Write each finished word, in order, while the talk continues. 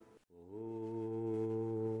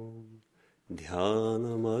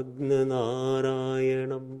Dhyanamagna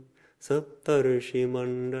Narayanam Saptarshi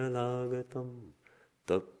Mandalagatam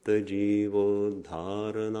Tapta Jivo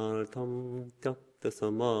Dharanartham Tyakta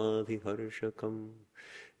Samadhi Harshakam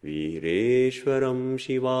Vireshwaram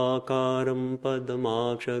Shivakaram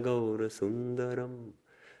Padamaksha Gaura Sundaram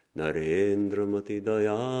Narendramati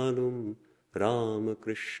Dayalum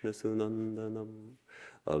Ramakrishna Sunandanam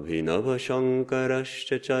Abhinava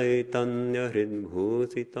Shankarascha Chaitanya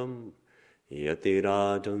Hridbhutitam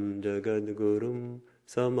Yatirajan Jagadgurum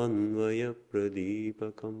Samanvaya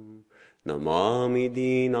Pradipakam Namami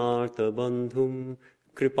Dinartha Bandhum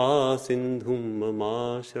Kripa Sindhum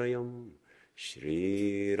Mamashrayam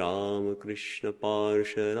Shri Ramakrishna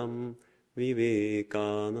Parsharam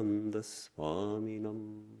Vivekananda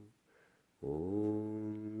Swaminam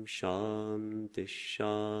Om Shanti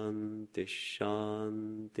Shanti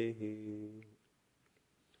Shanti.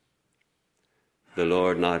 The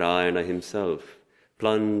Lord Narayana himself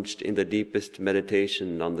plunged in the deepest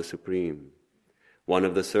meditation on the Supreme, one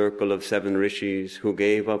of the circle of 7 rishis who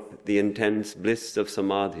gave up the intense bliss of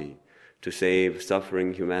samadhi to save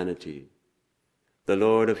suffering humanity. The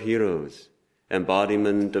Lord of Heroes,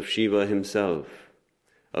 embodiment of Shiva himself,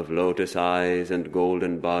 of lotus eyes and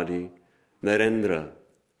golden body, Narendra,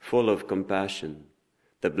 full of compassion,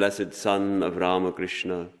 the blessed son of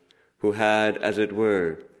Ramakrishna, who had, as it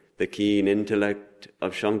were, the keen intellect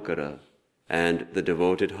of Shankara and the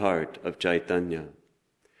devoted heart of Chaitanya,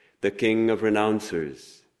 the king of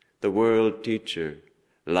renouncers, the world teacher,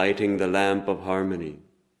 lighting the lamp of harmony,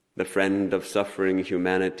 the friend of suffering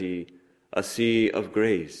humanity, a sea of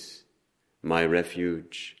grace, my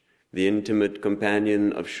refuge, the intimate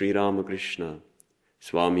companion of Sri Ramakrishna,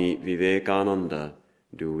 Swami Vivekananda,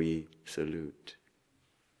 do we salute.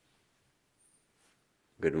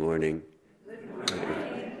 Good morning. Good morning.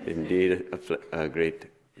 Indeed, a great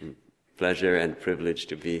pleasure and privilege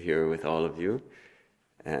to be here with all of you.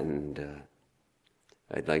 And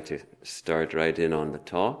I'd like to start right in on the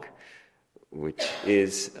talk, which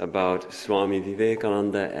is about Swami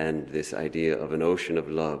Vivekananda and this idea of an ocean of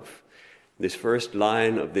love. This first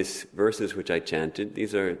line of these verses which I chanted,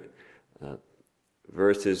 these are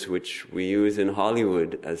verses which we use in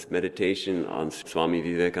Hollywood as meditation on Swami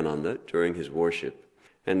Vivekananda during his worship.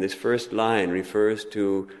 And this first line refers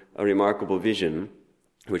to a remarkable vision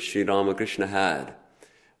which Sri Ramakrishna had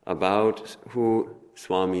about who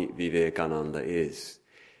Swami Vivekananda is.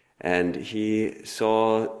 And he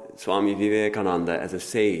saw Swami Vivekananda as a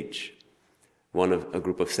sage, one of a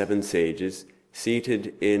group of 7 sages,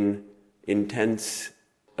 seated in intense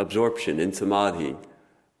absorption in samadhi,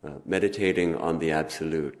 meditating on the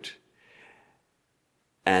Absolute.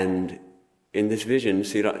 And in this vision,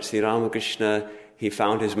 Sri Ramakrishna, he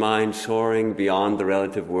found his mind soaring beyond the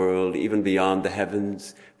relative world, even beyond the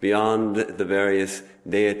heavens, beyond the various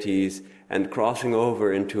deities, and crossing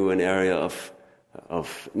over into an area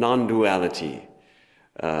of non-duality,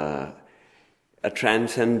 a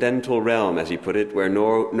transcendental realm, as he put it, where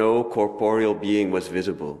no corporeal being was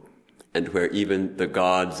visible, and where even the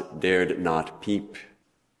gods dared not peep.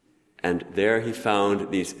 And there he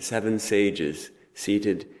found these 7 sages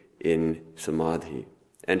seated in samadhi.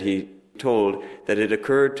 And he told that it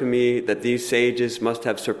occurred to me that these sages must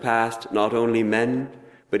have surpassed not only men,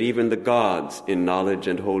 but even the gods in knowledge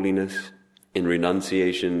and holiness, in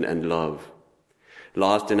renunciation and love.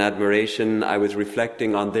 Lost in admiration, I was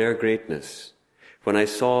reflecting on their greatness when I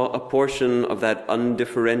saw a portion of that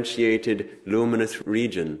undifferentiated luminous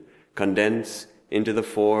region condense into the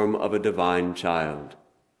form of a divine child.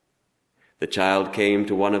 The child came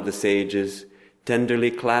to one of the sages, tenderly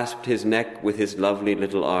clasped his neck with his lovely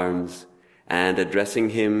little arms, and addressing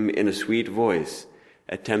him in a sweet voice,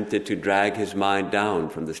 attempted to drag his mind down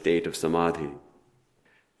from the state of samadhi.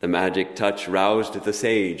 The magic touch roused the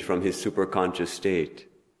sage from his superconscious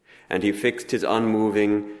state, and he fixed his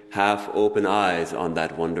unmoving, half-open eyes on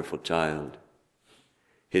that wonderful child.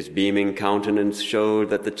 His beaming countenance showed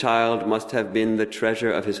that the child must have been the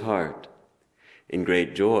treasure of his heart. In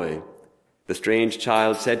great joy, the strange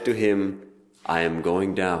child said to him, "I am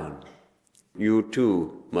going down. You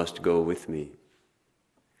too must go with me."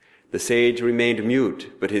 The sage remained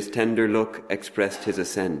mute, but his tender look expressed his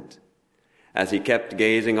assent. As he kept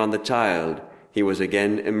gazing on the child, he was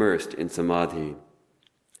again immersed in samadhi.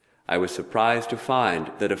 I was surprised to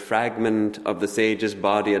find that a fragment of the sage's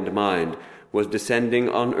body and mind was descending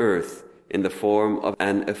on earth in the form of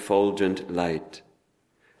an effulgent light.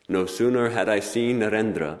 No sooner had I seen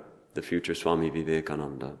Narendra, the future Swami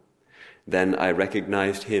Vivekananda, than I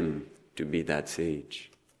recognized him to be that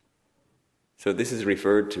sage. So this is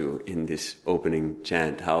referred to in this opening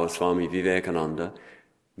chant, how Swami Vivekananda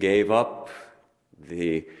gave up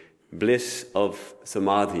the bliss of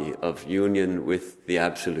samadhi, of union with the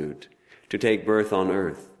Absolute, to take birth on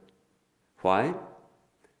earth. Why?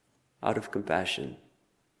 Out of compassion.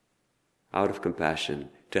 Out of compassion,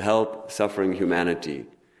 to help suffering humanity.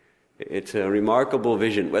 It's a remarkable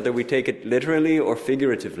vision. Whether we take it literally or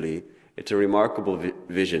figuratively, it's a remarkable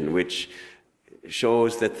vision which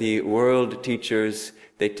shows that the world teachers,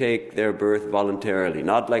 they take their birth voluntarily,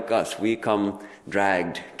 not like us. We come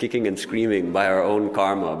dragged, kicking and screaming by our own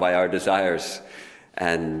karma, by our desires.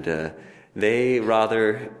 And they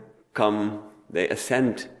rather come, they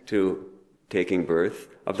assent to taking birth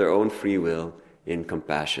of their own free will in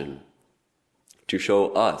compassion, to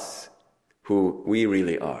show us who we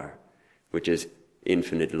really are, which is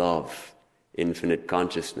infinite love, infinite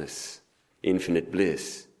consciousness, infinite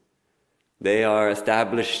bliss. They are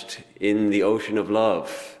established in the ocean of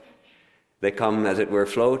love. They come, as it were,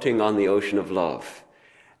 floating on the ocean of love.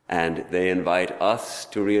 And they invite us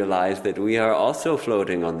to realize that we are also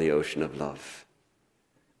floating on the ocean of love.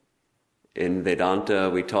 In Vedanta,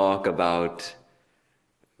 we talk about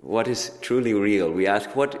what is truly real. We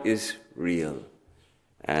ask, what is real?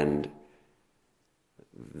 And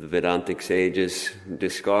the Vedantic sages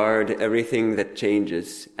discard everything that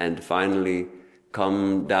changes and finally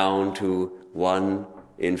come down to one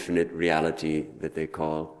infinite reality that they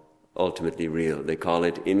call ultimately real. They call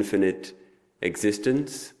it infinite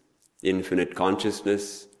existence, infinite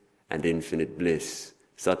consciousness, and infinite bliss.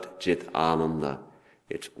 Sat Chit Ananda.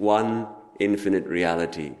 It's one infinite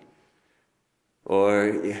reality.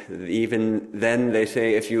 Or even then they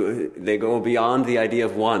say, they go beyond the idea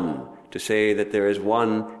of one. To say that there is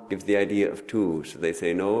one gives the idea of two. So they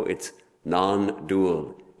say, no, it's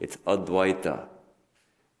non-dual. It's Advaita.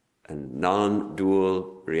 A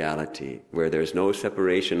non-dual reality where there's no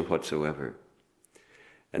separation whatsoever.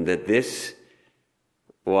 And that this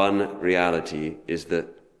one reality is the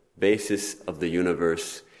basis of the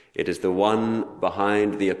universe. It is the one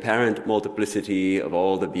behind the apparent multiplicity of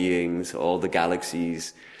all the beings, all the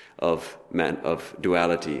galaxies of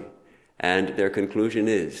duality. And their conclusion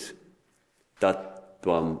is, Tat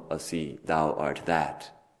Tvam Asi, thou art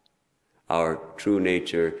that. Our true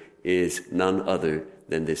nature is none other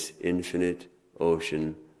than this infinite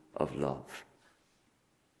ocean of love.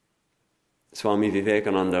 Swami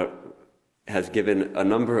Vivekananda has given a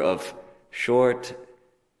number of short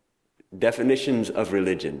definitions of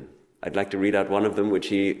religion. I'd like to read out one of them, which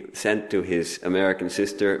he sent to his American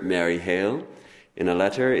sister, Mary Hale, in a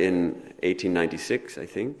letter in 1896, I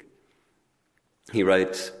think. He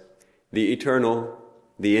writes, "The eternal,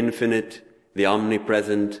 the infinite, the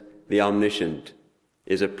omnipresent, the omniscient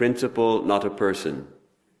is a principle, not a person.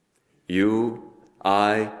 You,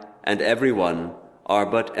 I, and everyone are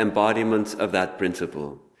but embodiments of that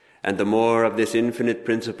principle. And the more of this infinite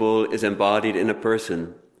principle is embodied in a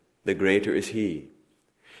person, the greater is he.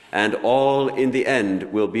 And all in the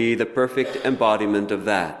end will be the perfect embodiment of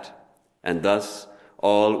that. And thus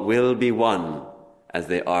all will be one, as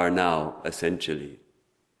they are now essentially.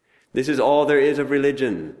 This is all there is of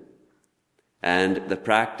religion. And the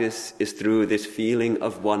practice is through this feeling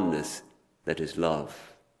of oneness that is love."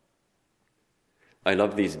 I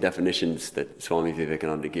love these definitions that Swami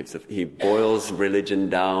Vivekananda gives. He boils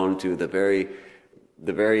religion down to the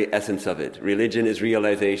very essence of it. Religion is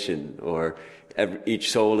realization, or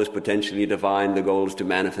each soul is potentially divine. The goal is to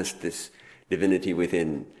manifest this divinity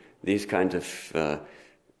within. These kinds of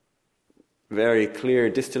very clear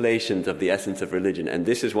distillations of the essence of religion. And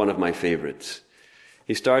this is one of my favorites.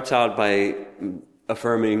 He starts out by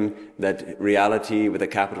affirming that reality with a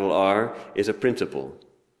capital R is a principle,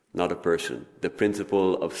 not a person. The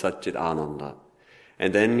principle of Sat Chit Ananda.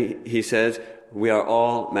 And then he says, we are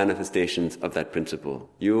all manifestations of that principle.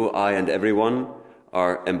 You, I, and everyone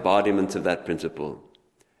are embodiments of that principle.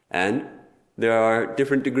 And there are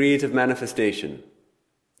different degrees of manifestation.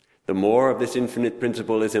 The more of this infinite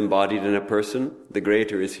principle is embodied in a person, the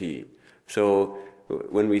greater is he. So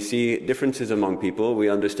when we see differences among people, we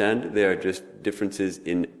understand they are just differences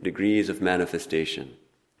in degrees of manifestation.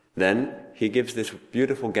 Then he gives this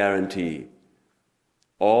beautiful guarantee.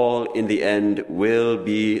 All in the end will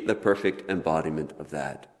be the perfect embodiment of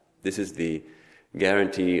that. This is the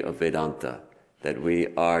guarantee of Vedanta, that we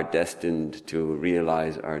are destined to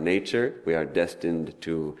realize our nature. We are destined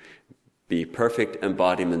to be perfect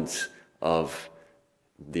embodiments of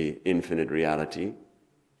the infinite reality.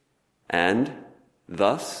 And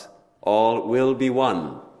thus, all will be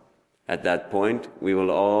one. At that point, we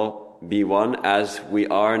will all be one as we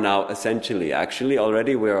are now essentially. Actually,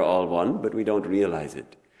 already we are all one, but we don't realize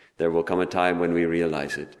it. There will come a time when we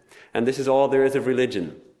realize it. And this is all there is of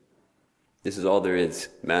religion. This is all there is,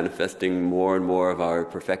 manifesting more and more of our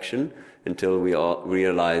perfection until we all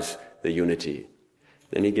realize the unity.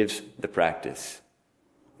 Then he gives the practice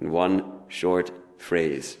in one short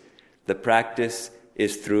phrase. The practice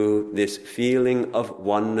is through this feeling of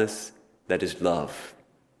oneness that is love.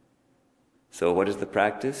 So what is the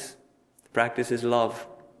practice? The practice is love,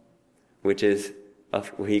 which is,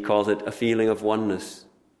 he calls it a feeling of oneness.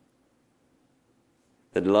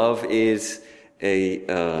 That love is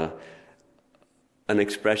an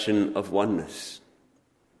expression of oneness.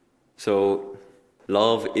 So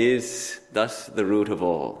love is thus the root of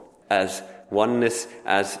all. As oneness,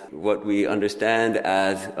 as what we understand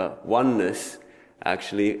as oneness,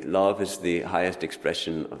 actually love is the highest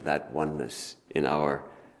expression of that oneness in our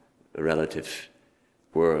relative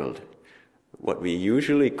world. What we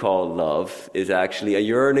usually call love is actually a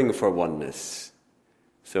yearning for oneness.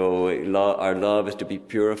 So our love is to be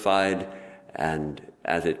purified, and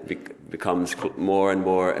as it becomes more and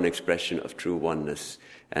more an expression of true oneness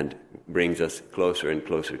and brings us closer and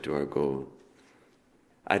closer to our goal.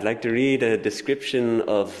 I'd like to read a description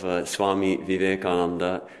of Swami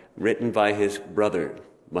Vivekananda written by his brother,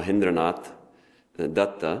 Mahendranath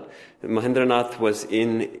Datta. Mahendranath was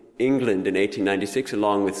in England in 1896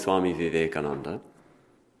 along with Swami Vivekananda.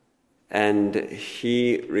 And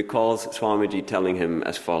he recalls Swamiji telling him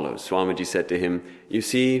as follows. Swamiji said to him, "You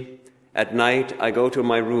see, at night I go to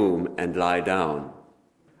my room and lie down.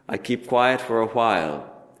 I keep quiet for a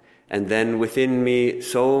while, and then within me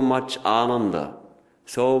so much ananda,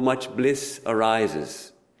 so much bliss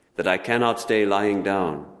arises that I cannot stay lying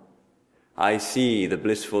down. I see the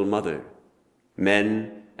blissful mother.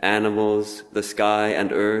 Men, animals, the sky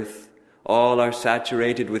and earth, all are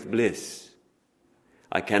saturated with bliss.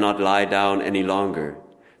 I cannot lie down any longer,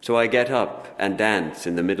 so I get up and dance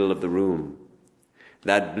in the middle of the room.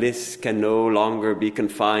 That bliss can no longer be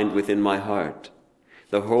confined within my heart.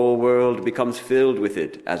 The whole world becomes filled with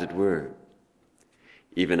it, as it were."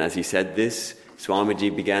 Even as he said this,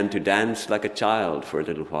 Swamiji began to dance like a child for a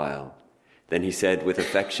little while. Then he said with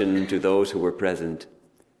affection to those who were present,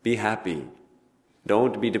 "Be happy.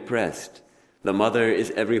 Don't be depressed. The Mother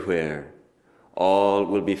is everywhere. All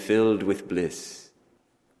will be filled with bliss."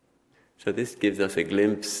 So this gives us a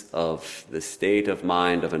glimpse of the state of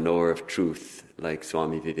mind of a knower of truth, like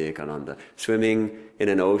Swami Vivekananda, swimming in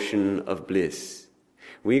an ocean of bliss.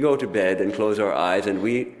 We go to bed and close our eyes, and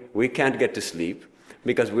we can't get to sleep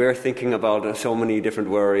because we're thinking about so many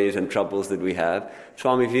different worries and troubles that we have.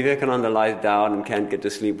 Swami Vivekananda lies down and can't get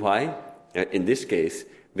to sleep. Why? In this case,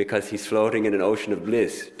 because he's floating in an ocean of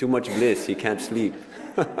bliss. Too much bliss, he can't sleep.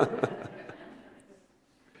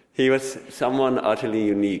 He was someone utterly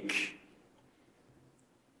unique.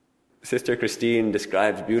 Sister Christine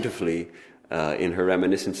describes beautifully in her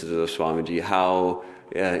reminiscences of Swamiji how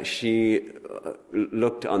she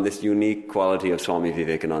looked on this unique quality of Swami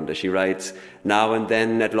Vivekananda. She writes, "Now and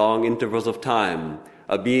then, at long intervals of time,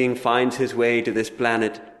 a being finds his way to this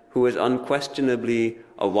planet who is unquestionably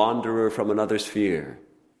a wanderer from another sphere,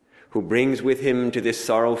 who brings with him to this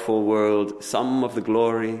sorrowful world some of the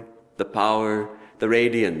glory, the power, the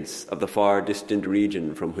radiance of the far distant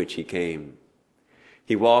region from which he came.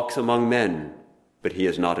 He walks among men, but he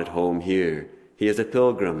is not at home here. He is a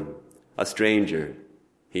pilgrim, a stranger.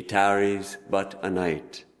 He tarries but a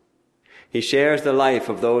night. He shares the life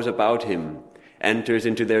of those about him, enters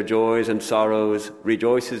into their joys and sorrows,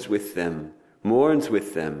 rejoices with them, mourns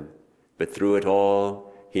with them, but through it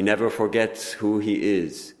all, he never forgets who he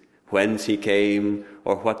is, whence he came,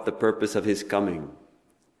 or what the purpose of his coming.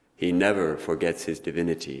 He never forgets his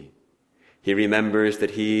divinity. He remembers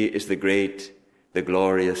that he is the great, the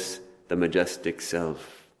glorious, the majestic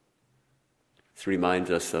self." This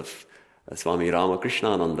reminds us of Swami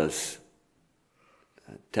Ramakrishnananda's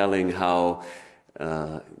telling how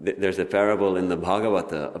there's a parable in the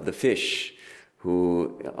Bhagavata of the fish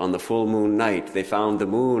who, on the full moon night, they found the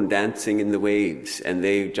moon dancing in the waves, and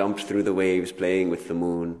they jumped through the waves playing with the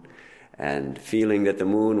moon and feeling that the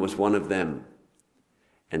moon was one of them.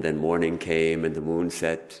 And then morning came and the moon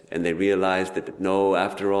set, and they realized that no,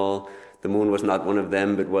 after all, the moon was not one of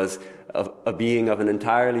them, but was a being of an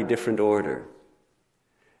entirely different order.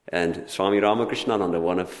 And Swami Ramakrishnananda,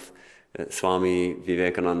 one of Swami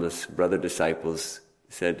Vivekananda's brother disciples,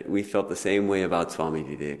 said, "We felt the same way about Swami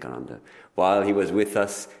Vivekananda. While he was with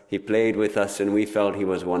us, he played with us, and we felt he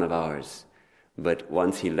was one of ours. But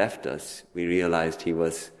once he left us, we realized he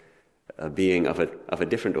was a being of a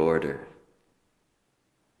different order."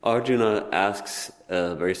 Arjuna asks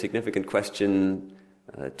a very significant question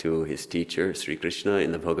to his teacher, Sri Krishna,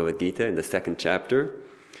 in the Bhagavad Gita, in the 2nd chapter.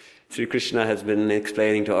 Sri Krishna has been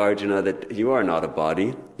explaining to Arjuna that you are not a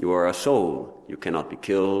body, you are a soul. You cannot be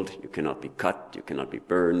killed, you cannot be cut, you cannot be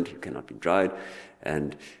burned, you cannot be dried,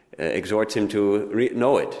 and exhorts him to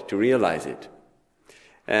know it, to realize it.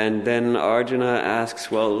 And then Arjuna asks,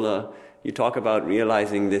 well, you talk about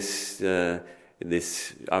realizing this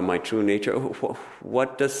my true nature.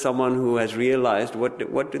 What does someone who has realized, what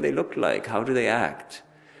do they look like? How do they act?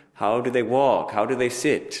 How do they walk? How do they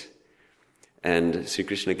sit? And Sri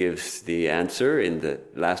Krishna gives the answer in the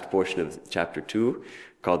last portion of chapter 2,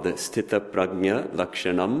 called the Sthita Prajna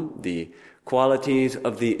Lakshanam, the qualities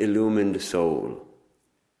of the illumined soul.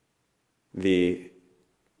 To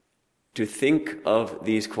think of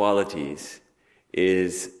these qualities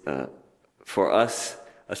is, for us,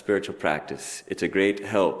 a spiritual practice. It's a great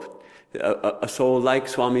help. A soul like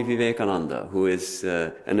Swami Vivekananda, who is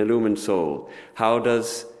an illumined soul, how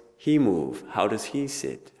does he move? How does he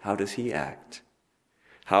sit? How does he act?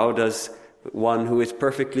 How does one who is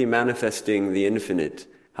perfectly manifesting the infinite,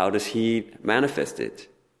 how does he manifest it?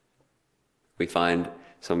 We find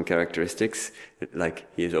some characteristics, like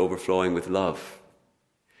he is overflowing with love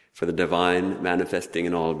for the divine manifesting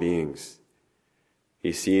in all beings.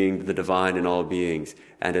 He's seeing the divine in all beings,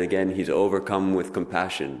 and again he's overcome with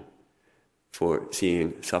compassion for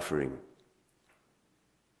seeing suffering.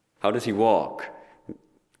 How does he walk?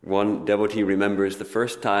 One devotee remembers the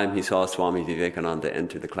first time he saw Swami Vivekananda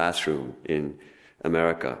enter the classroom in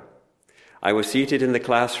America. I was seated in the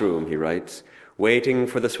classroom, he writes, waiting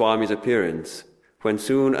for the Swami's appearance, when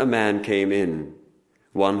soon a man came in,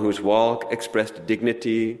 one whose walk expressed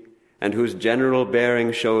dignity and whose general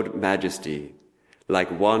bearing showed majesty,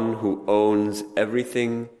 like one who owns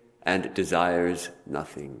everything and desires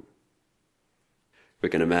nothing. We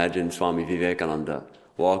can imagine Swami Vivekananda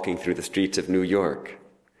walking through the streets of New York,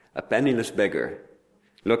 a penniless beggar,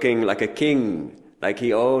 looking like a king, like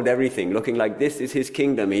he owned everything, looking like this is his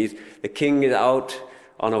kingdom. The king is out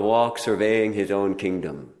on a walk surveying his own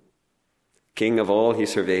kingdom. King of all he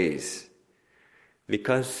surveys.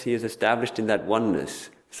 Because he is established in that oneness,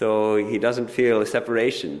 so he doesn't feel a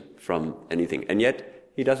separation from anything. And yet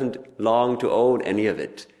he doesn't long to own any of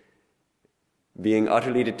it. Being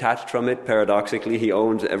utterly detached from it, paradoxically, he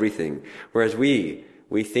owns everything. Whereas we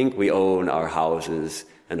think we own our houses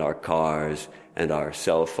and our cars and our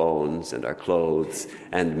cell phones and our clothes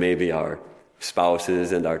and maybe our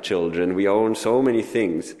spouses and our children. We own so many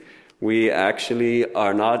things. We actually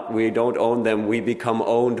we don't own them, we become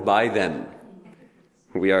owned by them.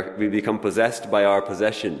 We become possessed by our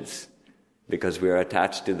possessions because we are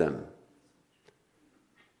attached to them.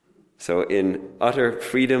 So in utter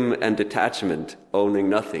freedom and detachment, owning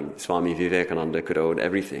nothing, Swami Vivekananda could own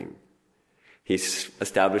everything. He's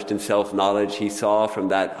established in self-knowledge. He saw from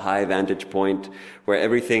that high vantage point where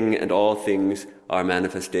everything and all things are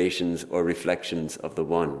manifestations or reflections of the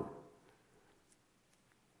One.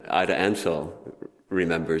 Ida Ansel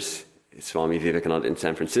remembers Swami Vivekananda in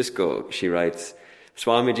San Francisco. She writes,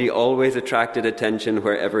 Swamiji always attracted attention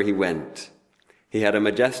wherever he went. He had a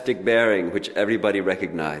majestic bearing which everybody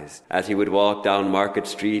recognized. As he would walk down Market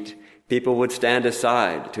Street, people would stand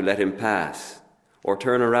aside to let him pass, or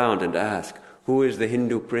turn around and ask, who is the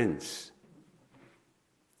Hindu prince?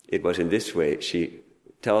 It was in this way. She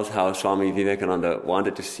tells how Swami Vivekananda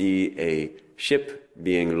wanted to see a ship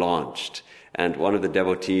being launched, and one of the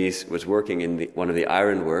devotees was working in one of the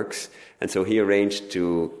ironworks, and so he arranged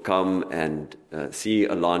to come and see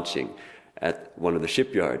a launching at one of the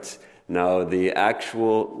shipyards. Now,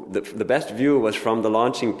 the best view was from the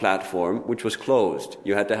launching platform, which was closed.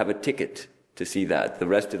 You had to have a ticket to see that. The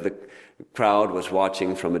rest of the crowd was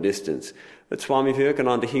watching from a distance. But Swami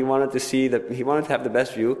Vivekananda, he wanted to have the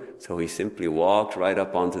best view, so he simply walked right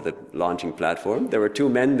up onto the launching platform. There were two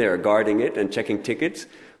men there guarding it and checking tickets,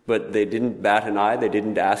 but they didn't bat an eye, they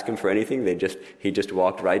didn't ask him for anything, he just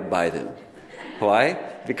walked right by them. Why?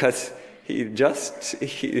 Because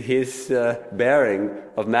his bearing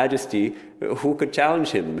of majesty, who could challenge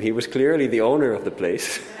him? He was clearly the owner of the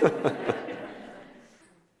place.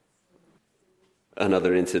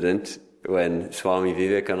 Another incident, when Swami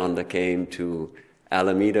Vivekananda came to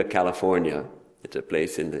Alameda, California, it's a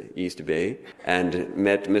place in the East Bay, and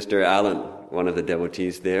met Mr. Allen, one of the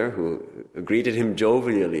devotees there, who greeted him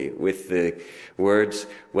jovially with the words,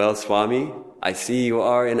 well, Swami, I see you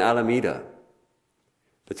are in Alameda.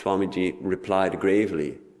 But Swamiji replied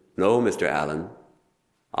gravely, no, Mr. Allen,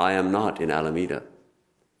 I am not in Alameda.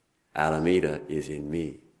 Alameda is in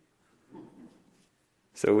me.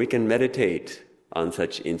 So we can meditate on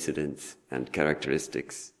such incidents and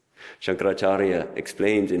characteristics. Shankaracharya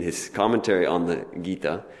explains in his commentary on the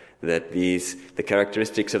Gita that the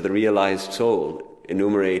characteristics of the realized soul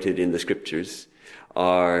enumerated in the scriptures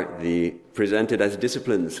are presented as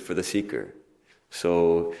disciplines for the seeker.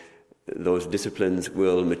 So those disciplines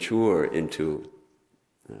will mature into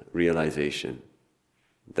realization.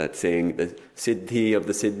 That saying, the siddhi of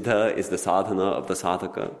the siddha is the sadhana of the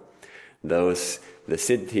sadhaka. The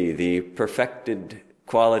siddhi, the perfected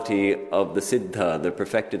quality of the siddha, the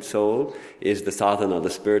perfected soul, is the sadhana, the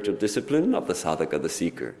spiritual discipline of the sadhaka, the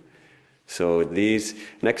seeker. So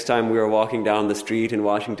next time we are walking down the street in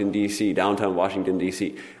Washington, D.C., downtown Washington,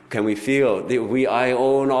 D.C., can we feel I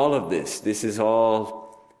own all of this. This is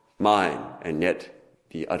all mine, and yet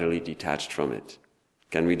be utterly detached from it.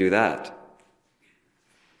 Can we do that?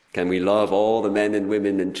 Can we love all the men and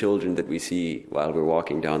women and children that we see while we're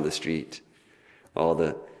walking down the street? All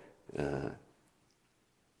the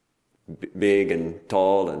big and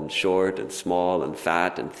tall and short and small and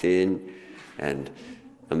fat and thin, and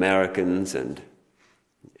Americans and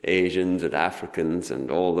Asians and Africans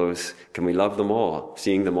and all those. Can we love them all,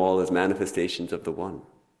 seeing them all as manifestations of the One?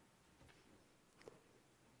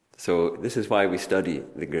 So this is why we study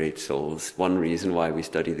the great souls. One reason why we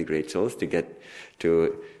study the great souls, to get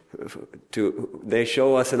to they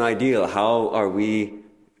show us an ideal. How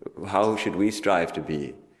should we strive to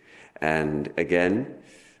be? And again,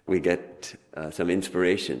 we get some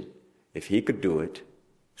inspiration. If he could do it,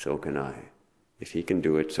 so can I. If he can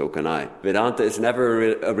do it, so can I. Vedanta is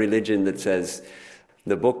never a religion that says,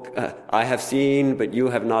 the book, I have seen, but you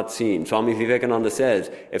have not seen. Swami Vivekananda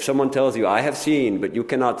says, if someone tells you, I have seen, but you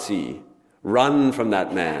cannot see, run from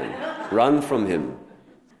that man. Run from him.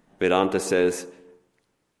 Vedanta says,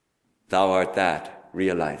 thou art that.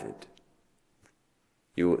 Realize it.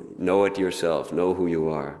 You know it yourself. Know who you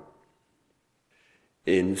are.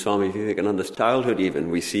 In Swami Vivekananda's childhood even,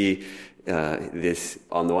 we see this,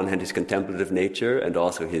 on the one hand, his contemplative nature and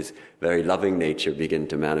also his very loving nature begin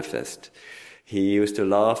to manifest. He used to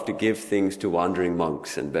love to give things to wandering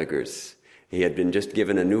monks and beggars. He had been just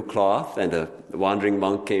given a new cloth, and a wandering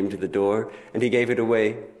monk came to the door, and he gave it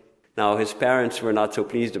away. Now, his parents were not so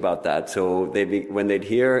pleased about that, so when they'd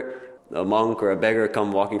hear a monk or a beggar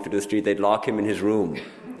come walking through the street, they'd lock him in his room,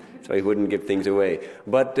 so he wouldn't give things away.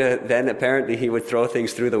 But then apparently he would throw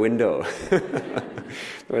things through the window.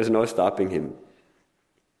 There was no stopping him.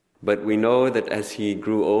 But we know that as he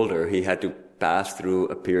grew older, he had to pass through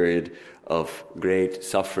a period of great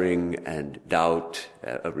suffering and doubt,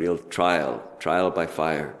 a real trial by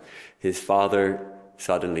fire. His father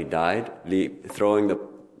suddenly died, throwing the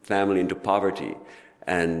family into poverty.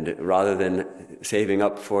 And rather than saving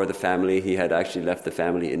up for the family, he had actually left the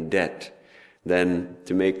family in debt. Then,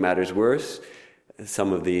 to make matters worse,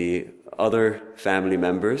 some of the other family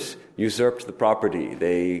members usurped the property.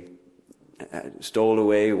 They stole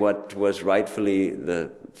away what was rightfully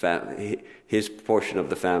his portion of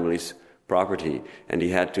the family's property, and he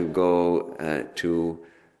had to go to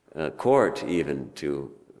court even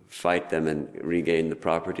to fight them and regain the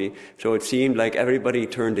property. So it seemed like everybody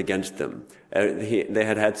turned against them. They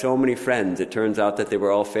had so many friends. It turns out that they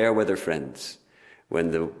were all fair-weather friends.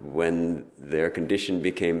 When their condition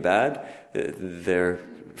became bad, their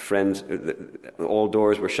friends, all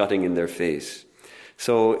doors were shutting in their face.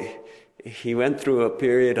 So he went through a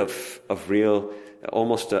period of real,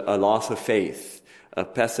 almost a loss of faith, a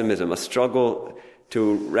pessimism, a struggle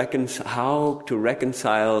how to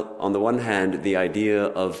reconcile, on the one hand, the idea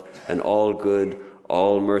of an all-good,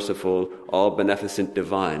 all-merciful, all-beneficent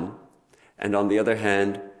divine, and on the other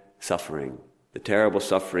hand, suffering, the terrible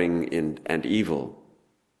suffering and evil.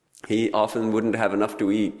 He often wouldn't have enough to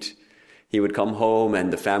eat. He would come home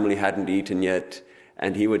and the family hadn't eaten yet,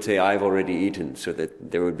 and he would say, I've already eaten, so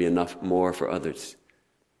that there would be enough more for others.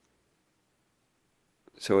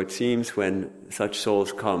 So it seems when such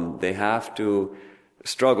souls come, they have to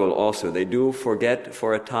struggle also. They do forget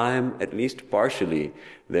for a time, at least partially,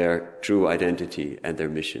 their true identity and their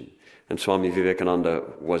mission. And Swami Vivekananda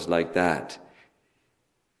was like that.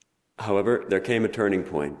 However, there came a turning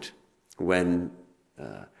point when,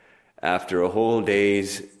 after a whole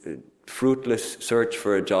day's fruitless search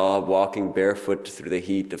for a job, walking barefoot through the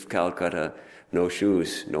heat of Calcutta, no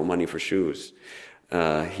shoes, no money for shoes,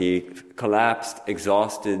 he collapsed,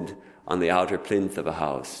 exhausted, on the outer plinth of a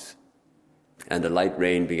house. And a light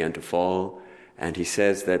rain began to fall, and he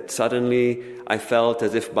says that suddenly I felt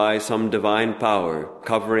as if by some divine power,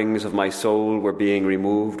 coverings of my soul were being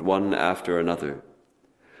removed one after another.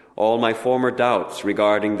 All my former doubts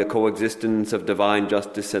regarding the coexistence of divine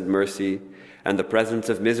justice and mercy and the presence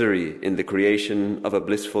of misery in the creation of a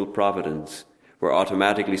blissful providence were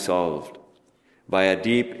automatically solved. By a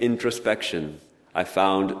deep introspection, I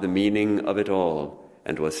found the meaning of it all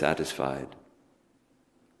and was satisfied.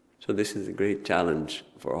 So this is a great challenge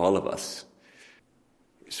for all of us.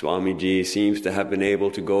 Swamiji seems to have been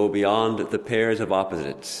able to go beyond the pairs of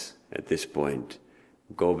opposites at this point,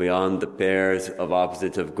 go beyond the pairs of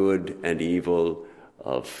opposites of good and evil,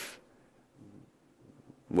 of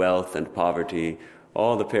wealth and poverty,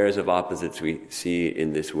 all the pairs of opposites we see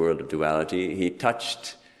in this world of duality. He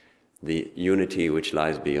touched the unity which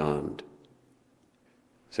lies beyond.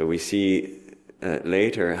 So we see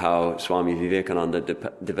later how Swami Vivekananda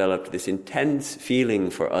developed this intense feeling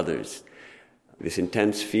for others, this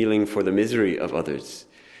intense feeling for the misery of others.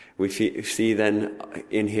 We see then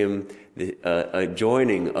in him a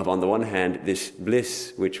joining of, on the one hand, this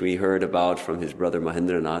bliss which we heard about from his brother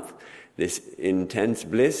Mahendranath, this intense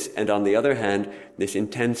bliss, and on the other hand, this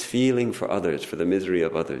intense feeling for others, for the misery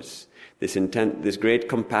of others. This great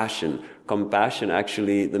compassion. Compassion,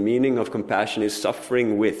 actually, the meaning of compassion is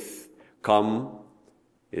suffering with. Com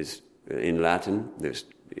is, in Latin,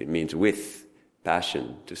 it means with,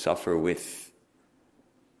 passion, to suffer with.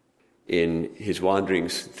 In his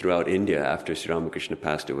wanderings throughout India after Sri Ramakrishna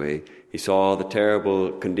passed away, he saw the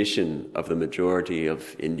terrible condition of the majority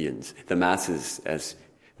of Indians, the masses as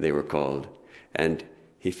they were called, and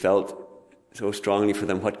he felt so strongly for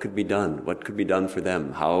them. What could be done? What could be done for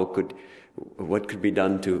them? What could be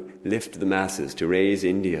done to lift the masses, to raise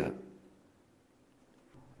India?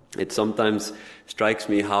 It sometimes strikes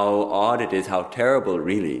me how odd it is, how terrible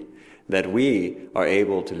really, that we are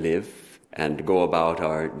able to live and go about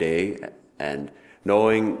our day and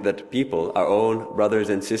knowing that people, our own brothers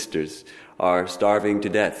and sisters, are starving to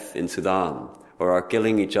death in Sudan, or are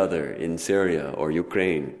killing each other in Syria or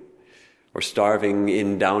Ukraine, or starving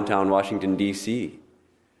in downtown Washington, D.C.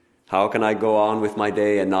 How can I go on with my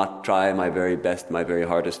day and not try my very best, my very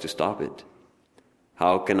hardest to stop it?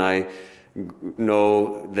 How can I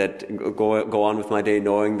know that, go on with my day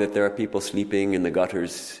knowing that there are people sleeping in the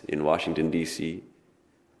gutters in Washington, D.C.?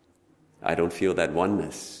 I don't feel that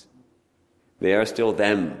oneness. They are still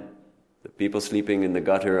them. The people sleeping in the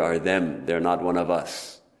gutter are them. They're not one of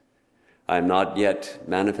us. I am not yet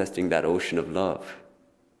manifesting that ocean of love.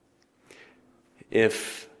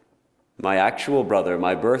 If my actual brother,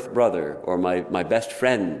 my birth brother, or my best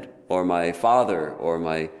friend, or my father, or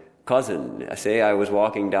my cousin, say I was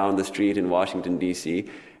walking down the street in Washington, D.C.,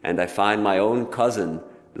 and I find my own cousin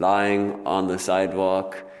lying on the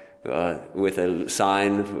sidewalk with a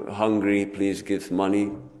sign, hungry, please give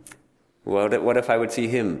money. What if I would see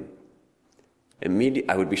him?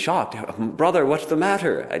 I would be shocked. Brother, what's the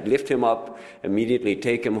matter? I'd lift him up, immediately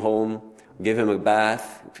take him home, give him a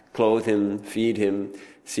bath, clothe him, feed him,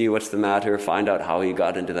 see what's the matter, find out how he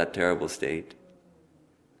got into that terrible state.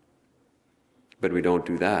 But we don't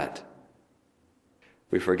do that.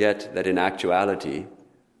 We forget that in actuality,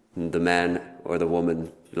 the man or the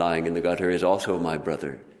woman lying in the gutter is also my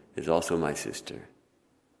brother, is also my sister.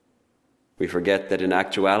 We forget that in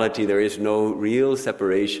actuality there is no real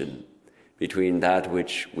separation between that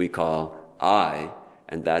which we call I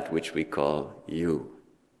and that which we call you.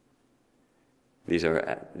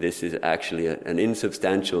 This is actually an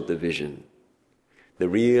insubstantial division. The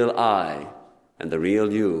real I and the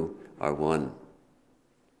real you are one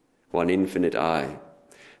infinite I.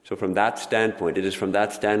 So from that standpoint, it is from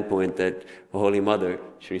that standpoint that the Holy Mother,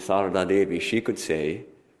 Sri Sarada Devi, she could say,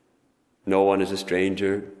 no one is a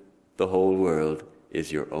stranger, the whole world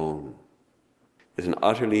is your own. It's an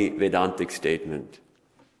utterly Vedantic statement.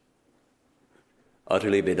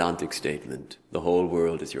 Utterly Vedantic statement. The whole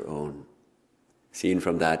world is your own. Seen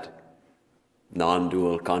from that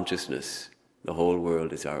non-dual consciousness, the whole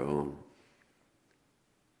world is our own.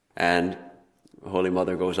 And the Holy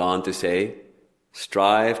Mother goes on to say,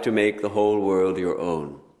 strive to make the whole world your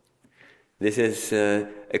own. This is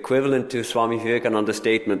equivalent to Swami Vivekananda's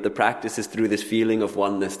statement, the practice is through this feeling of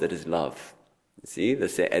oneness that is love. See,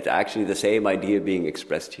 it's actually the same idea being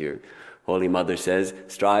expressed here. Holy Mother says,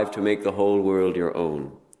 strive to make the whole world your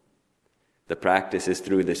own. The practice is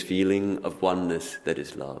through this feeling of oneness that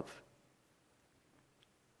is love.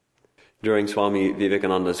 During Swami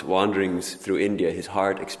Vivekananda's wanderings through India, his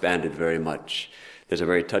heart expanded very much. There's a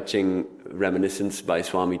very touching reminiscence by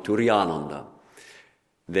Swami Turiyananda.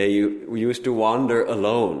 They used to wander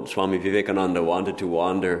alone. Swami Vivekananda wanted to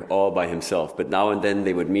wander all by himself, but now and then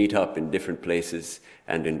they would meet up in different places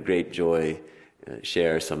and in great joy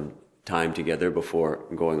share some time together before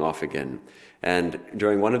going off again. And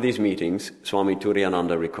during one of these meetings, Swami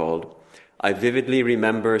Turiyananda recalled, I vividly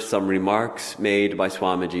remember some remarks made by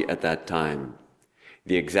Swamiji at that time.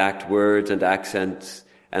 The exact words and accents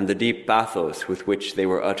and the deep pathos with which they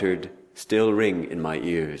were uttered still ring in my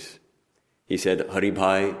ears. He said, Hari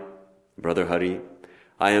Bhai, Brother Hari,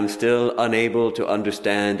 I am still unable to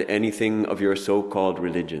understand anything of your so-called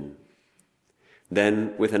religion."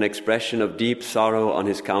 Then, with an expression of deep sorrow on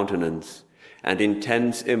his countenance and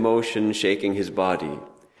intense emotion shaking his body,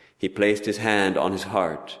 he placed his hand on his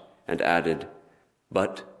heart and added,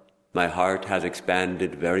 "But my heart has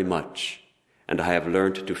expanded very much, and I have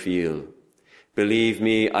learnt to feel. Believe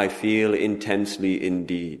me, I feel intensely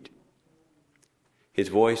indeed." His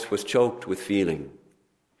voice was choked with feeling.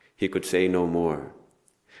 He could say no more.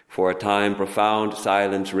 For a time profound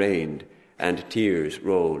silence reigned, and tears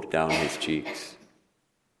rolled down his cheeks.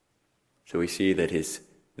 So we see that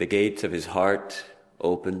the gates of his heart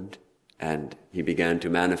opened, and he began to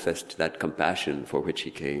manifest that compassion for which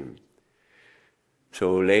he came.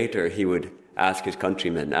 So later he would ask his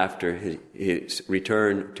countrymen, after his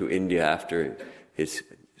return to India, after his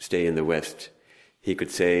stay in the West, he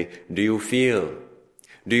could say, Do you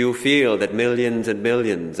feel that millions and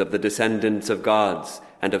millions of the descendants of gods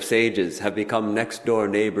and of sages have become next-door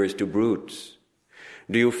neighbors to brutes?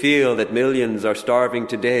 Do you feel that millions are starving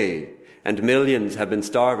today, and millions have been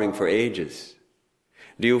starving for ages?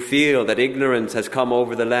 Do you feel that ignorance has come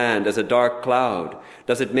over the land as a dark cloud?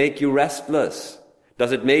 Does it make you restless?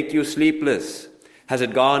 Does it make you sleepless? Has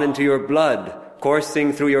it gone into your blood,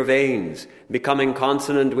 coursing through your veins, becoming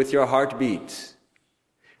consonant with your heartbeats?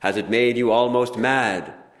 Has it made you almost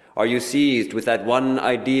mad? Are you seized with that one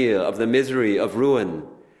idea of the misery of ruin?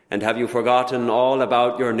 And have you forgotten all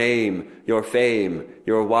about your name, your fame,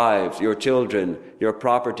 your wives, your children, your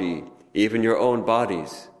property, even your own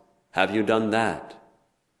bodies? Have you done that?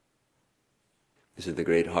 This is the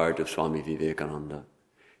great heart of Swami Vivekananda.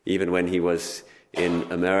 Even when he was in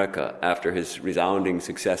America, after his resounding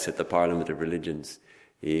success at the Parliament of Religions,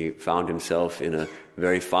 he found himself in a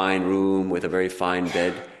very fine room with a very fine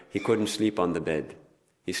bed. He couldn't sleep on the bed.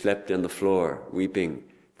 He slept on the floor, weeping,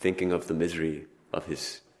 thinking of the misery of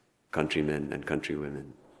his countrymen and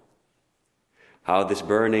countrywomen. How this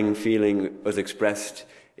burning feeling was expressed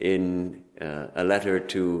in a letter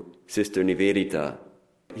to Sister Nivedita.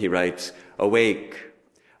 He writes, Awake,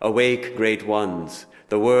 awake, great ones.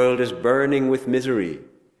 The world is burning with misery.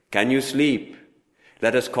 Can you sleep?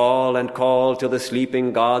 Let us call and call till the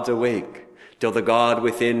sleeping gods awake, till the God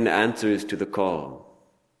within answers to the call.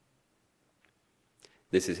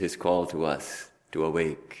 This is his call to us, to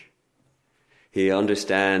awake. He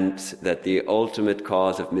understands that the ultimate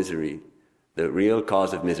cause of misery, the real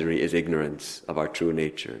cause of misery, is ignorance of our true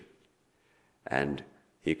nature. And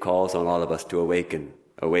he calls on all of us to awaken.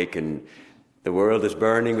 Awaken. The world is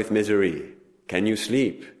burning with misery. Can you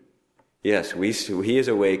sleep? Yes, he is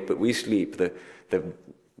awake, but we sleep.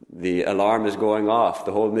 The alarm is going off.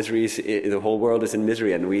 The whole world is in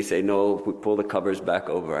misery, and we say, no, we pull the covers back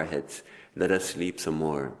over our heads. Let us sleep some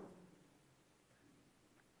more.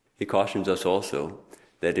 He cautions us also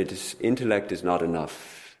that intellect is not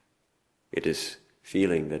enough. It is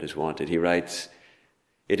feeling that is wanted. He writes,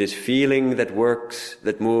 It is feeling that works,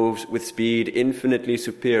 that moves with speed infinitely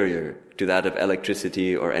superior to that of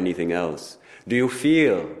electricity or anything else. Do you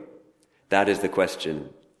feel? That is the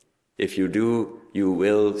question. If you do, you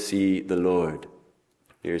will see the Lord.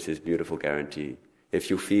 Here's his beautiful guarantee. If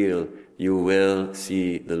you feel, you will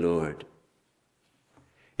see the Lord.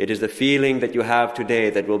 It is the feeling that you have today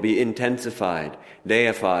that will be intensified,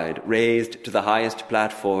 deified, raised to the highest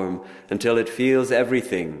platform until it feels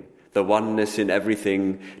everything, the oneness in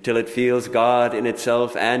everything, till it feels God in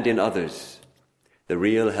itself and in others. The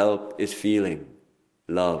real help is feeling,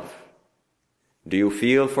 love. Do you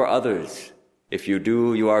feel for others? If you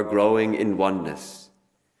do, you are growing in oneness.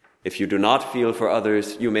 If you do not feel for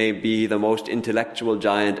others, you may be the most intellectual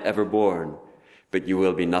giant ever born, but you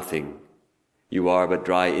will be nothing. You are but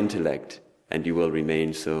dry intellect, and you will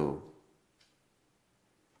remain so.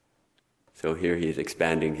 So here he is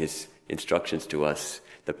expanding his instructions to us.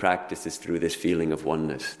 The practice is through this feeling of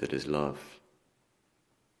oneness that is love.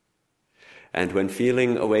 And when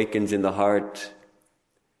feeling awakens in the heart,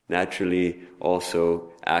 naturally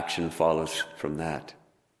also action follows from that.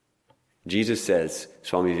 Jesus says,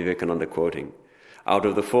 Swami Vivekananda quoting, Out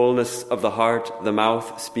of the fullness of the heart the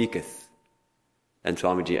mouth speaketh. And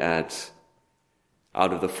Swamiji adds,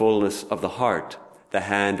 Out of the fullness of the heart the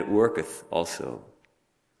hand worketh also.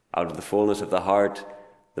 Out of the fullness of the heart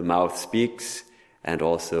the mouth speaks, and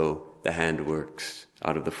also the hand works.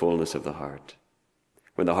 Out of the fullness of the heart.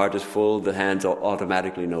 When the heart is full, the hands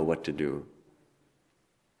automatically know what to do.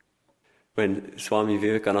 When Swami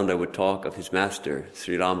Vivekananda would talk of his master,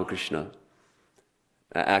 Sri Ramakrishna,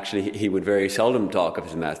 actually he would very seldom talk of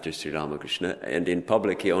his master, Sri Ramakrishna, and in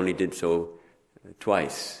public he only did so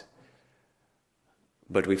twice.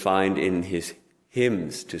 But we find in his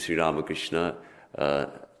hymns to Sri Ramakrishna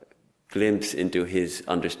glimpse into his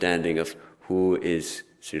understanding of who is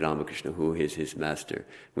Sri Ramakrishna, who is his master.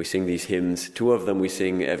 We sing these hymns. 2 of them we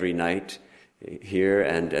sing every night here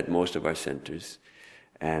and at most of our centers.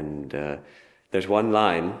 And there's one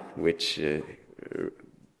line which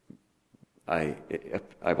I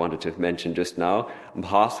wanted to mention just now.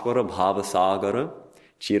 Bhaswara bhavasagara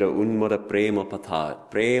chira unmada prema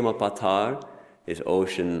pathar. Prema pathar is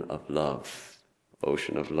ocean of love.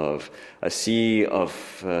 Ocean of love. A sea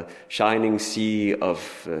of, shining sea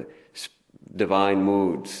of divine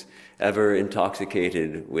moods, ever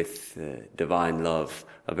intoxicated with divine love.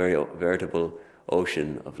 A very veritable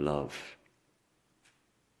ocean of love.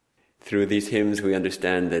 Through these hymns we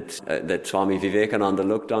understand that Swami Vivekananda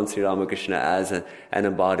looked on Sri Ramakrishna as an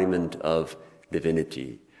embodiment of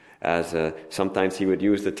divinity. Sometimes he would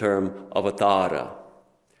use the term avatara.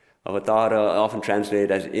 Avatara often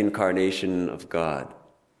translated as incarnation of God.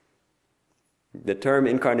 The term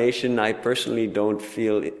incarnation I personally don't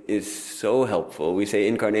feel is so helpful. We say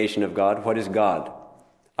incarnation of God. What is God?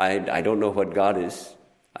 I don't know what God is.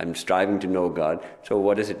 I'm striving to know God. So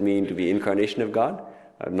what does it mean to be incarnation of God?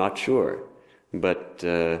 I'm not sure. But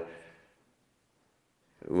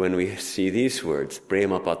when we see these words,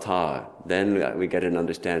 prema pathar, then we get an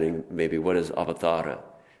understanding maybe what is avatara.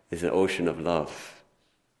 It's an ocean of love.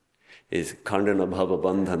 Is khandana bhava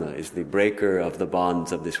bandhana, is the breaker of the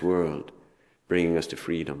bonds of this world, bringing us to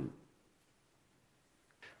freedom.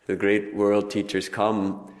 The great world teachers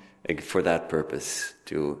come for that purpose,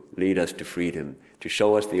 to lead us to freedom, to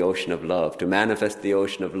show us the ocean of love, to manifest the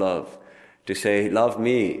ocean of love, to say, love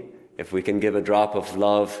me. If we can give a drop of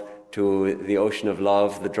love to the ocean of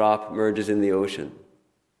love, the drop merges in the ocean,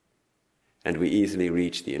 and we easily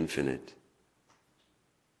reach the infinite.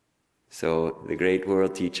 So the great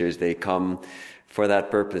world teachers, they come for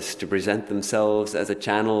that purpose, to present themselves as a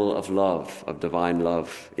channel of love, of divine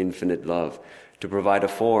love, infinite love, to provide a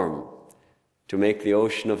form, to make the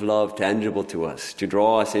ocean of love tangible to us, to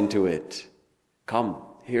draw us into it. Come,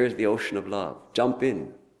 here's the ocean of love. Jump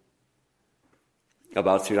in.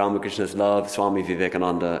 About Sri Ramakrishna's love, Swami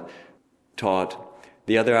Vivekananda taught,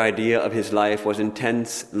 the other idea of his life was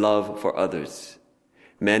intense love for others.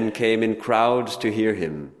 Men came in crowds to hear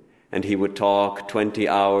him, and he would talk 20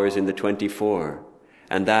 hours in the 24,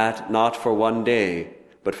 and that not for one day,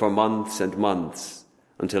 but for months and months,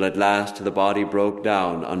 until at last the body broke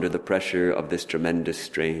down under the pressure of this tremendous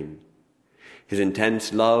strain. His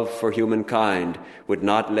intense love for humankind would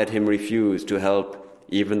not let him refuse to help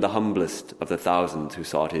even the humblest of the thousands who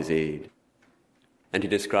sought his aid. And he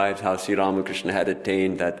describes how Sri Ramakrishna had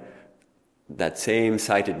attained that same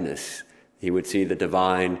sightedness. He would see the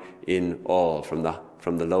divine in all, from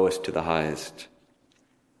the lowest to the highest.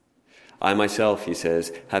 I myself, he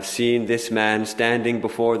says, have seen this man standing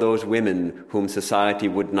before those women whom society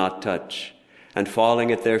would not touch, and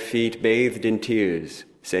falling at their feet bathed in tears,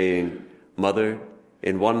 saying, Mother,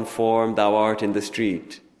 in one form thou art in the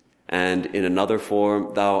street, and in another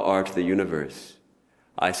form thou art the universe.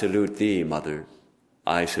 I salute thee, Mother.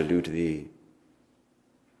 I salute thee.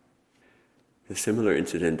 A similar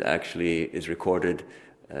incident actually is recorded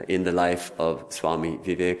in the life of Swami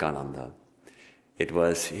Vivekananda. It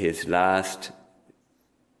was his last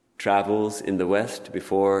travels in the West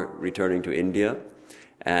before returning to India,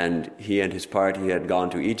 and he and his party had gone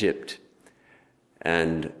to Egypt.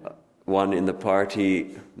 And one in the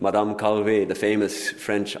party, Madame Calvé, the famous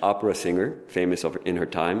French opera singer, famous in her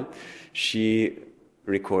time, she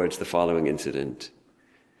records the following incident.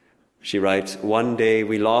 She writes, one day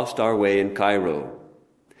we lost our way in Cairo.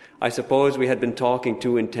 I suppose we had been talking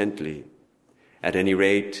too intently. At any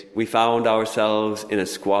rate, we found ourselves in a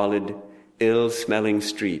squalid, ill-smelling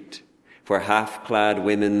street, where half-clad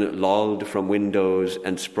women lolled from windows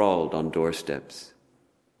and sprawled on doorsteps.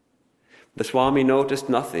 The Swami noticed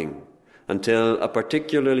nothing until a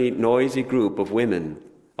particularly noisy group of women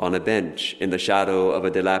on a bench in the shadow of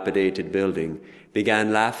a dilapidated building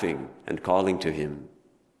began laughing and calling to him.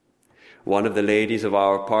 One of the ladies of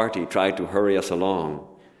our party tried to hurry us along,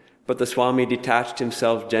 but the Swami detached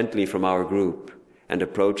himself gently from our group and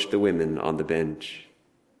approached the women on the bench.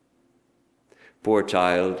 Poor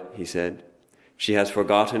child, he said, she has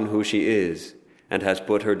forgotten who she is and has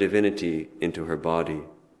put her divinity into her body.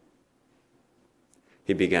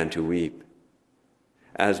 He began to weep,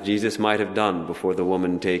 as Jesus might have done before the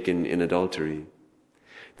woman taken in adultery.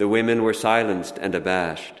 The women were silenced and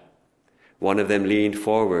abashed. One of them leaned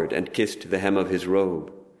forward and kissed the hem of his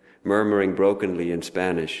robe, murmuring brokenly in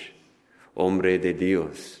Spanish, Hombre de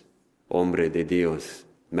Dios,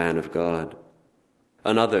 man of God.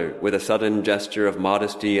 Another, with a sudden gesture of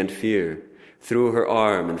modesty and fear, threw her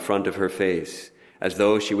arm in front of her face as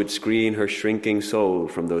though she would screen her shrinking soul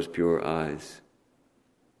from those pure eyes.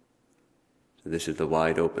 So this is the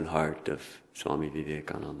wide open heart of Swami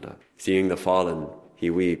Vivekananda. Seeing the fallen,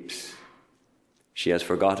 he weeps. She has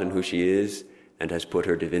forgotten who she is and has put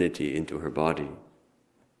her divinity into her body.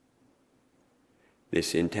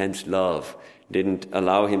 This intense love didn't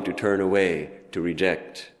allow him to turn away, to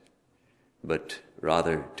reject, but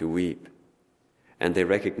rather to weep. And they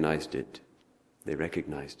recognized it. They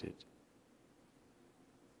recognized it.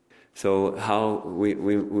 So how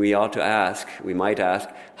we ought to ask, we might ask,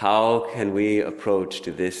 how can we approach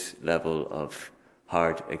to this level of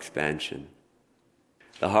heart expansion?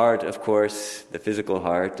 The heart, of course, the physical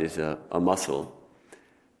heart is a muscle.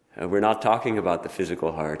 We're not talking about the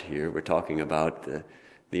physical heart here. We're talking about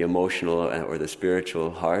the emotional or the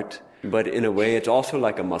spiritual heart. But in a way, it's also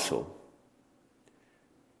like a muscle.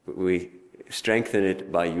 We strengthen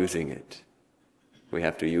it by using it. We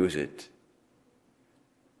have to use it.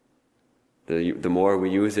 The more we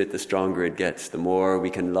use it, the stronger it gets. The more we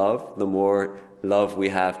can love, the more love we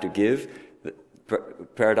have to give.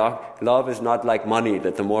 Paradox, love is not like money,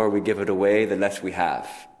 that the more we give it away, the less we have.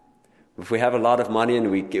 If we have a lot of money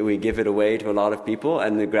and we give it away to a lot of people,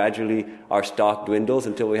 and then gradually our stock dwindles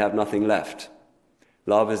until we have nothing left.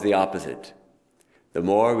 Love is the opposite. The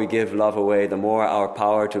more we give love away, the more our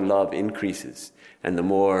power to love increases, and the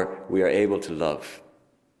more we are able to love.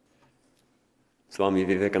 Swami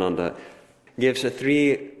Vivekananda gives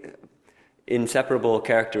 3 inseparable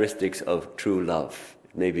characteristics of true love.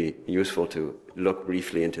 It may be useful to look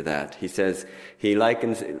briefly into that. He says he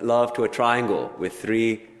likens love to a triangle with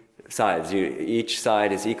 3 sides. Each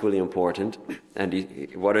side is equally important. And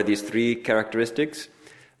what are these 3 characteristics?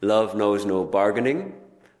 Love knows no bargaining,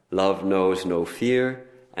 love knows no fear,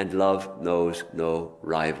 and love knows no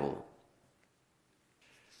rival.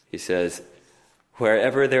 He says,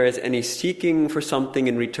 wherever there is any seeking for something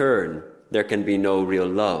in return, there can be no real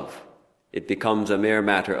love. It becomes a mere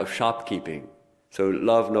matter of shopkeeping. So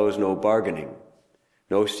love knows no bargaining,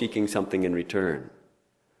 no seeking something in return.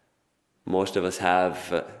 Most of us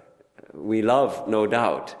we love, no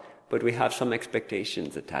doubt, but we have some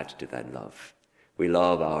expectations attached to that love. We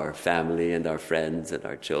love our family and our friends and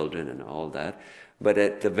our children and all that. But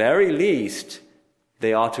at the very least,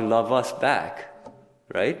 they ought to love us back,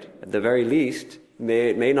 right? At the very least,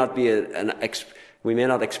 it may not be we may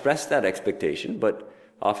not express that expectation, but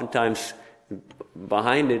oftentimes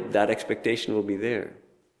behind it, that expectation will be there.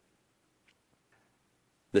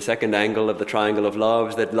 The second angle of the triangle of love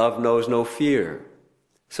is that love knows no fear.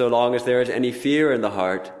 So long as there is any fear in the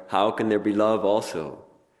heart, how can there be love also?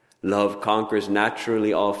 Love conquers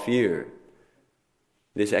naturally all fear.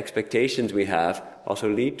 These expectations we have also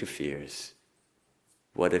lead to fears.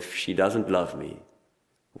 What if she doesn't love me?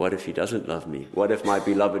 What if he doesn't love me? What if my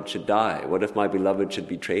beloved should die? What if my beloved should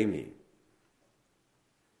betray me?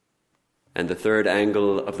 And the third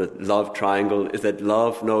angle of the love triangle is that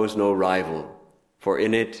love knows no rival, for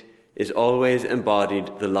in it is always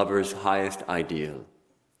embodied the lover's highest ideal.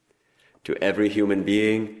 To every human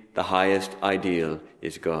being, the highest ideal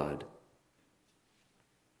is God.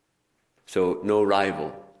 So no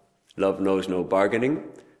rival. Love knows no bargaining.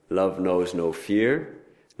 Love knows no fear.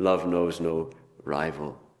 Love knows no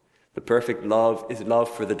rival. The perfect love is love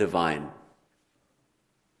for the divine.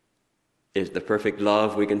 Is the perfect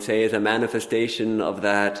love, we can say, is a manifestation of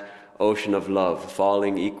that ocean of love,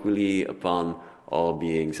 falling equally upon all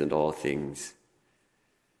beings and all things.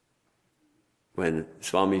 When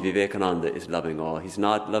Swami Vivekananda is loving all, he's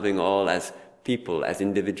not loving all as people, as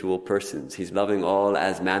individual persons. He's loving all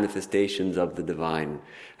as manifestations of the divine,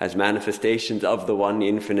 as manifestations of the one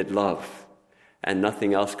infinite love. And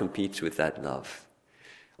nothing else competes with that love.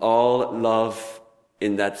 All love,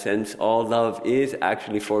 in that sense, all love is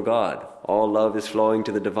actually for God. All love is flowing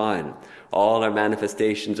to the divine. All are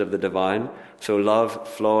manifestations of the divine. So love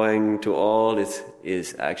flowing to all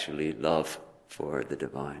is actually love for the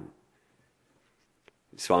divine.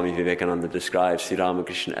 Swami Vivekananda describes Sri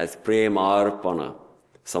Ramakrishna as prema arpana,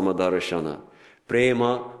 samadarshana.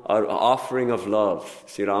 Prema, our offering of love.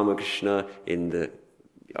 Sri Ramakrishna in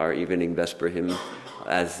our evening Vesper hymn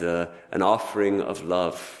as an offering of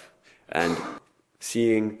love, and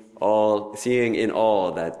seeing in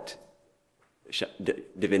all that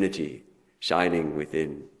divinity shining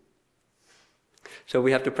within. So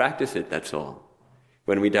we have to practice it, that's all.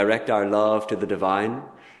 When we direct our love to the divine,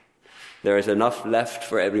 there is enough left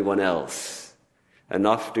for everyone else,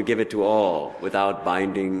 enough to give it to all without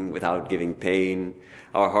binding, without giving pain.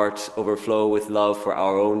 Our hearts overflow with love for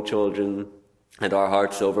our own children, and our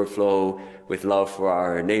hearts overflow with love for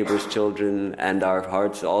our neighbors' children, and our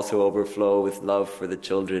hearts also overflow with love for the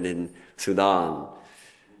children in Sudan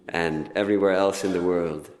and everywhere else in the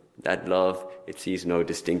world. That love, it sees no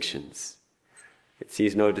distinctions. It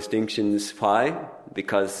sees no distinctions. Why?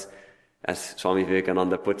 Because, as Swami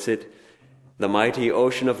Vivekananda puts it, the mighty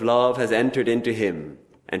ocean of love has entered into him,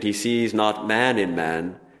 and he sees not man in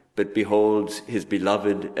man, but beholds his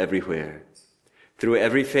beloved everywhere. Through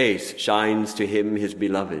every face shines to him his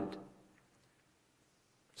beloved.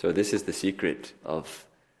 So this is the secret of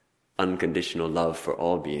unconditional love for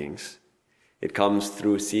all beings. It comes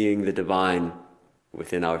through seeing the divine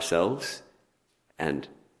within ourselves and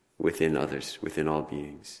within others, within all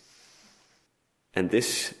beings. And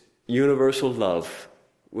this universal love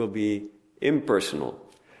will be impersonal.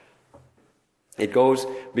 It goes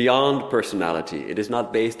beyond personality. It is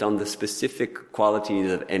not based on the specific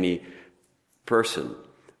qualities of any person,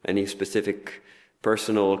 any specific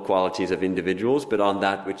personal qualities of individuals, but on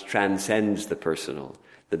that which transcends the personal,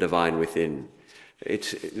 the divine within.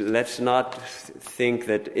 Let's not think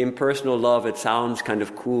that impersonal love, it sounds kind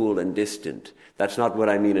of cool and distant. That's not what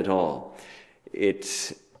I mean at all.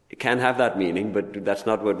 It can have that meaning, but that's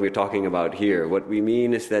not what we're talking about here. What we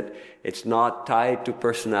mean is that it's not tied to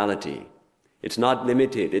personality. It's not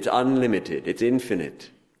limited, it's unlimited, it's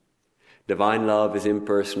infinite. Divine love is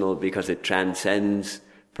impersonal because it transcends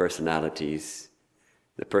personalities,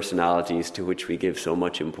 the personalities to which we give so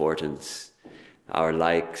much importance. Our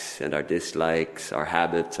likes and our dislikes, our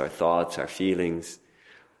habits, our thoughts, our feelings,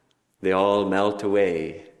 they all melt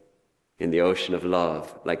away in the ocean of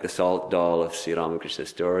love, like the salt doll of Sri Ramakrishna's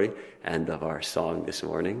story and of our song this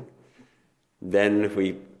morning. Then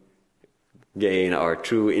we gain our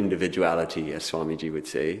true individuality, as Swamiji would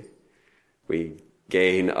say. We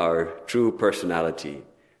gain our true personality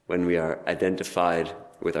when we are identified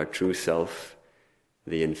with our true self,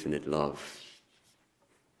 the infinite love.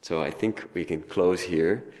 So I think we can close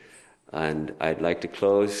here, and I'd like to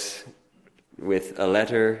close with a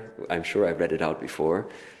letter. I'm sure I've read it out before.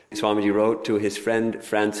 Swamiji wrote to his friend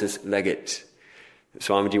Francis Leggett.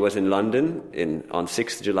 Swamiji was in London on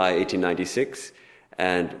 6th July 1896,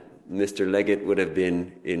 and Mr. Leggett would have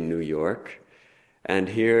been in New York. And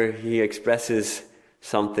here he expresses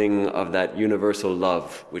something of that universal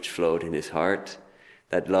love which flowed in his heart,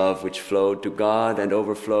 that love which flowed to God and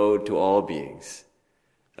overflowed to all beings.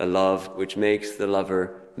 A love which makes the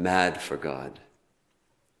lover mad for God.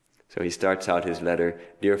 So he starts out his letter,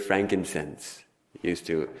 "Dear Frankincense." He used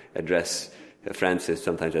to address Francis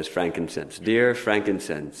sometimes as frankincense. "Dear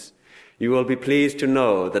Frankincense, you will be pleased to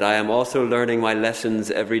know that I am also learning my lessons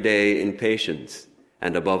every day in patience,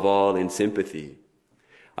 and above all in sympathy.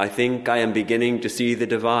 I think I am beginning to see the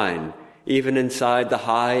divine, even inside the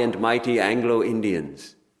high and mighty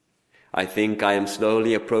Anglo-Indians. I think I am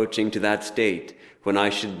slowly approaching to that state when I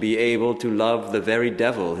should be able to love the very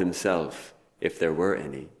devil himself, if there were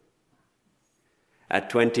any. At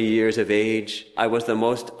 20 years of age, I was the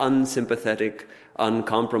most unsympathetic,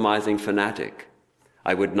 uncompromising fanatic.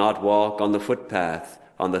 I would not walk on the footpath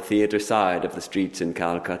on the theatre side of the streets in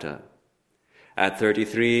Calcutta. At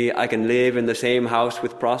 33, I can live in the same house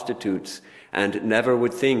with prostitutes and never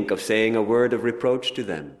would think of saying a word of reproach to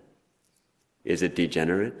them. Is it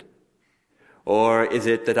degenerate? Or is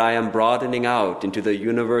it that I am broadening out into the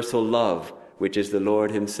universal love which is the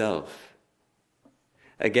Lord himself?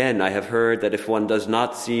 Again, I have heard that if one does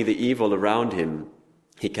not see the evil around him,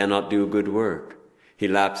 he cannot do good work. He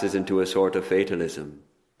lapses into a sort of fatalism.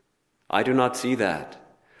 I do not see that.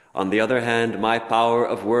 On the other hand, my power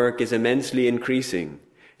of work is immensely increasing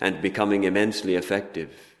and becoming immensely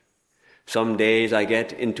effective. Some days I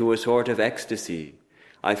get into a sort of ecstasy.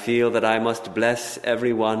 I feel that I must bless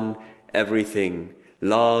everyone, everything,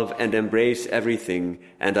 love and embrace everything,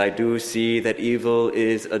 and I do see that evil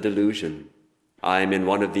is a delusion. I am in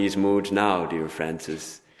one of these moods now, dear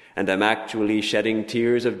Francis, and am actually shedding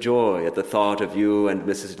tears of joy at the thought of you and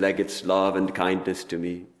Mrs. Leggett's love and kindness to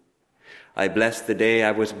me. I bless the day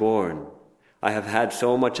I was born. I have had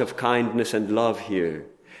so much of kindness and love here,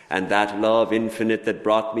 and that love infinite that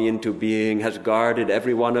brought me into being has guarded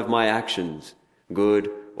every one of my actions, good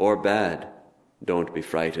or bad. Don't be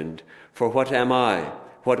frightened, for what am I?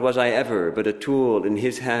 What was I ever but a tool in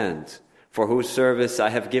his hands, for whose service I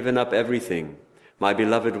have given up everything, my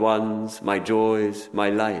beloved ones, my joys, my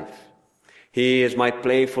life. He is my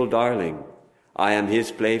playful darling. I am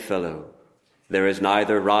his playfellow. There is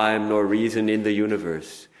neither rhyme nor reason in the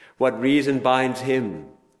universe. What reason binds him?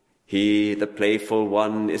 He, the playful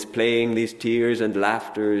one, is playing these tears and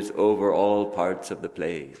laughters over all parts of the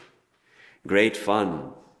play. Great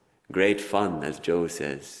fun, as Joe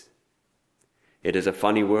says. It is a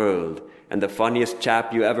funny world, and the funniest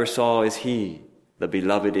chap you ever saw is he, the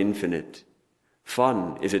beloved infinite.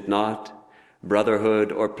 Fun, is it not?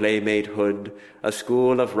 Brotherhood or playmatehood, a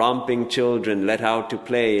school of romping children let out to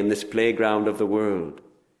play in this playground of the world.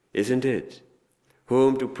 Isn't it?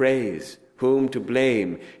 Whom to praise, whom to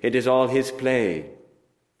blame, it is all his play.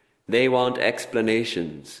 They want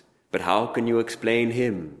explanations, but how can you explain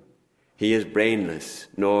him? He is brainless,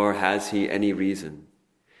 nor has he any reason.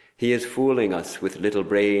 He is fooling us with little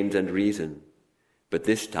brains and reason, but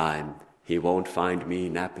this time he won't find me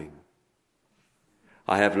napping.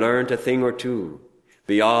 I have learnt a thing or two.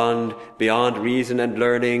 Beyond reason and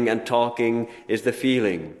learning and talking is the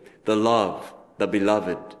feeling, the love, the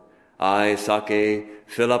beloved. I, Sake,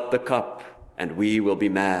 fill up the cup, and we will be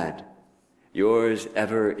mad. Yours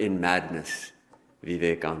ever in madness,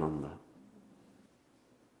 Vivekananda.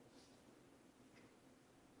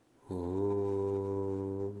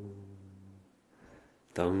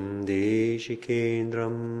 Tam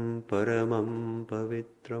deshikendram paramam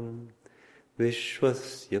pavitram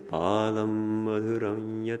Vishwasya palam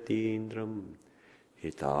madhuram yatindram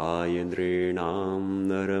Hitayendrinam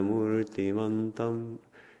naramurtimantam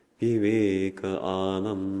Viveka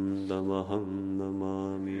anandamaham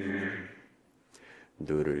namami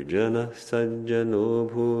Durjana sajjano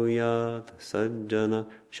bhuyat sajjana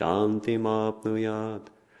shantimapnuyat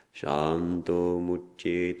Shanto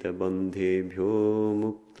muccheta bandhebhyo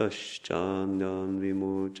muktaschandan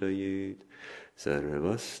vimochayet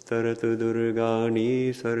Sarvastaratu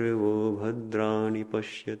durgani sarvo bhadrani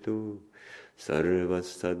pashyatu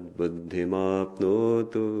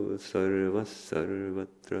Sarvasadbuddhimapnotu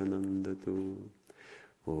sarvasarvatra nandatu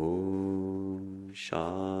Om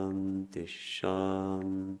Shanti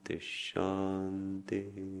Shanti Shanti.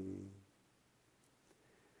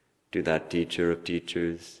 To that teacher of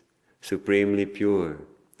teachers, supremely pure,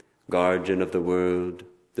 guardian of the world,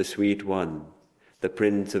 the sweet one, the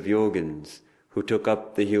prince of yogins, who took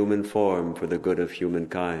up the human form for the good of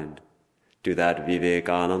humankind, to that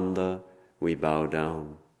Vivekananda we bow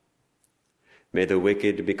down. May the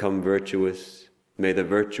wicked become virtuous, may the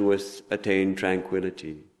virtuous attain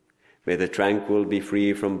tranquility, may the tranquil be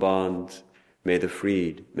free from bonds, may the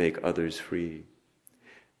freed make others free.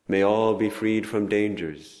 May all be freed from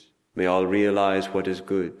dangers, may all realize what is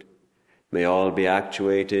good, may all be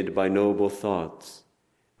actuated by noble thoughts,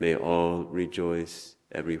 may all rejoice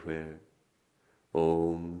everywhere.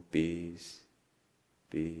 Om, peace,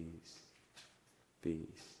 peace,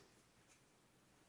 peace.